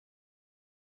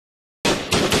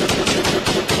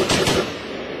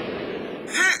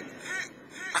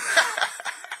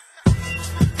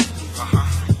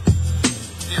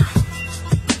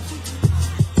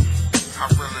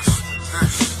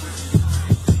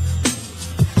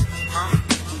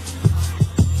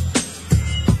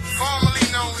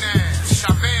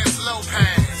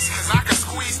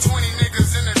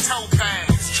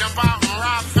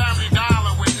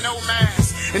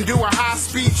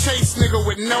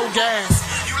with no gas.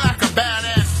 You like a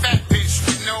badass fat bitch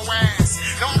with no ass.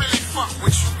 Don't really fuck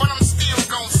with you, but I'm still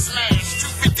gon' smash.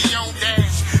 250 on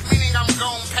dash, meaning I'm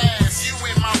gon' pass. You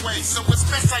in my way, so it's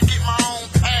best I get my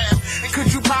own path. And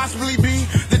could you possibly be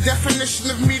the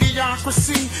definition of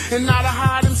mediocrity and not a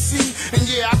hide MC? And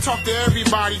yeah, I talk to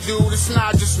everybody, dude, it's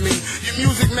not just me. Your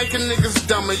music making niggas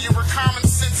dumber, you're a common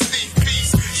sense thief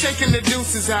piece, shaking the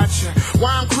deuces at you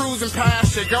while I'm cruising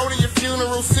past you. Go to your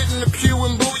funeral, sit in the pew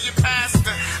and boo your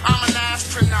pastor. I'm an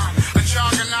astronaut, a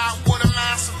juggernaut with a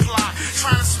mass supply,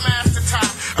 trying to smash the top,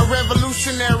 a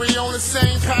revolutionary on the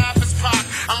same path as Pac.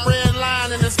 I'm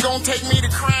redlining, it's gonna take me to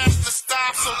crash to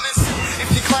stop. So listen, if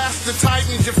you class the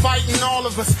Titans, you're fighting all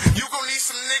of us. You gon' need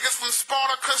some niggas from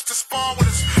Spartacus to spar with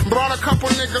us. Brought a couple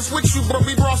niggas with you, but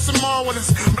we brought some more with us.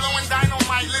 Blowing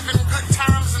dynamite, living good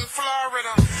times in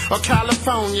Florida or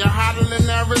California, hotter than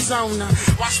Arizona.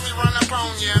 Watch me run up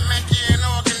on you, make you an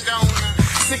organ donor.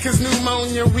 Sick as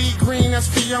pneumonia, weed green as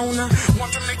Fiona.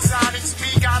 Want them exotics,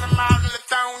 be got them out in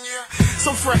Lithonia.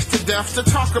 So fresh to death, to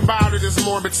talk about it is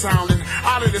morbid sounding.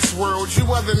 Out of this world, you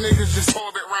other niggas just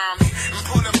orbit round me and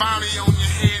put a bounty on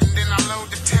your head, and then I load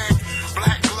the tank.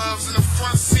 Black gloves in the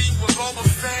front seat with Boba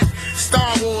Fett.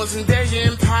 Star Wars and their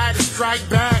empire to strike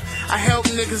back. I help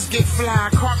niggas get fly,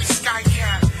 call me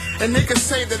Skycat. And niggas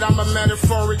say that I'm a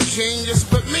metaphoric genius,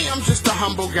 but me, I'm just a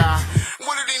humble guy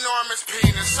with an enormous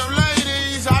penis. So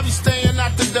ladies, I be staying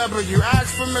at the W.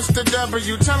 Ask for Mr.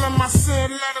 W, tell him I said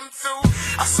let him through.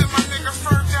 I sent my nigga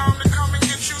Ferg down to come and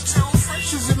get you too.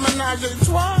 French is in menage a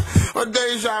trois or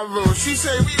deja vu. She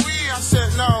say oui oui, I said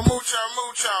no, mucho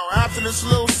mucho. After this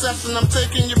little session, I'm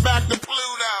taking you back to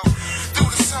Pluto.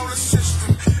 Through the solar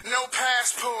system, no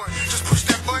passport. Just push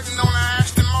that button on the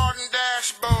Aston Martin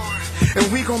dashboard,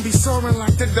 and we gon' be soaring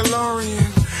like the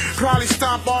DeLorean. Probably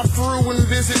stop off through and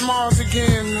visit Mars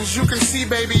again. As you can see,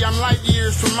 baby, I'm light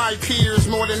years from my peers.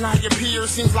 More than I appear,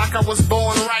 seems like I was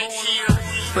born right here.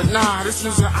 But nah, this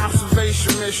was an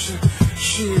observation mission.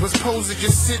 She was supposed to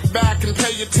just sit back and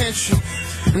pay attention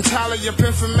and tally up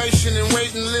information and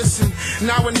wait and listen.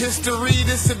 Now in history,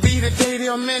 this'll be the day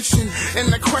they'll mention.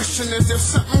 And the question is, there's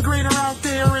something greater out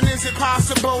there, and is it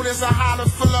possible there's a hotter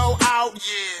flow out?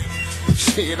 Yeah,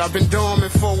 shit, I've been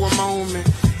dormant for a moment,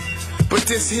 but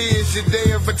this here's your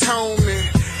day of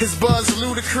atonement. His buzz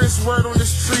ludicrous word on the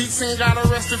streets and got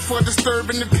arrested for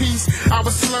disturbing the peace. I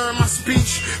was slurring my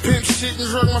speech, pimp shit and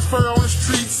drug my fur on the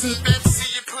streets. And Betsy,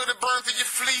 you put a burn through your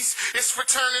fleece. It's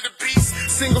return of the beast.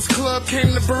 Singles Club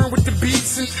came to burn with the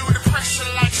beats and do the pressure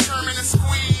like Sherman and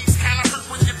Squeeze. Kinda hurt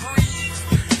when you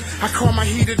breathe. I call my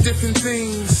heater different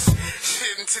things.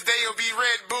 Shit, and today'll be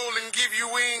Red Bull and give you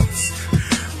wings.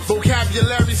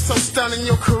 Vocabulary so stunning,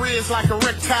 your career's like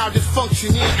erectile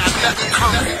dysfunction. You ain't got nothing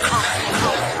coming.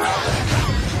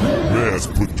 Mass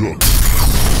production.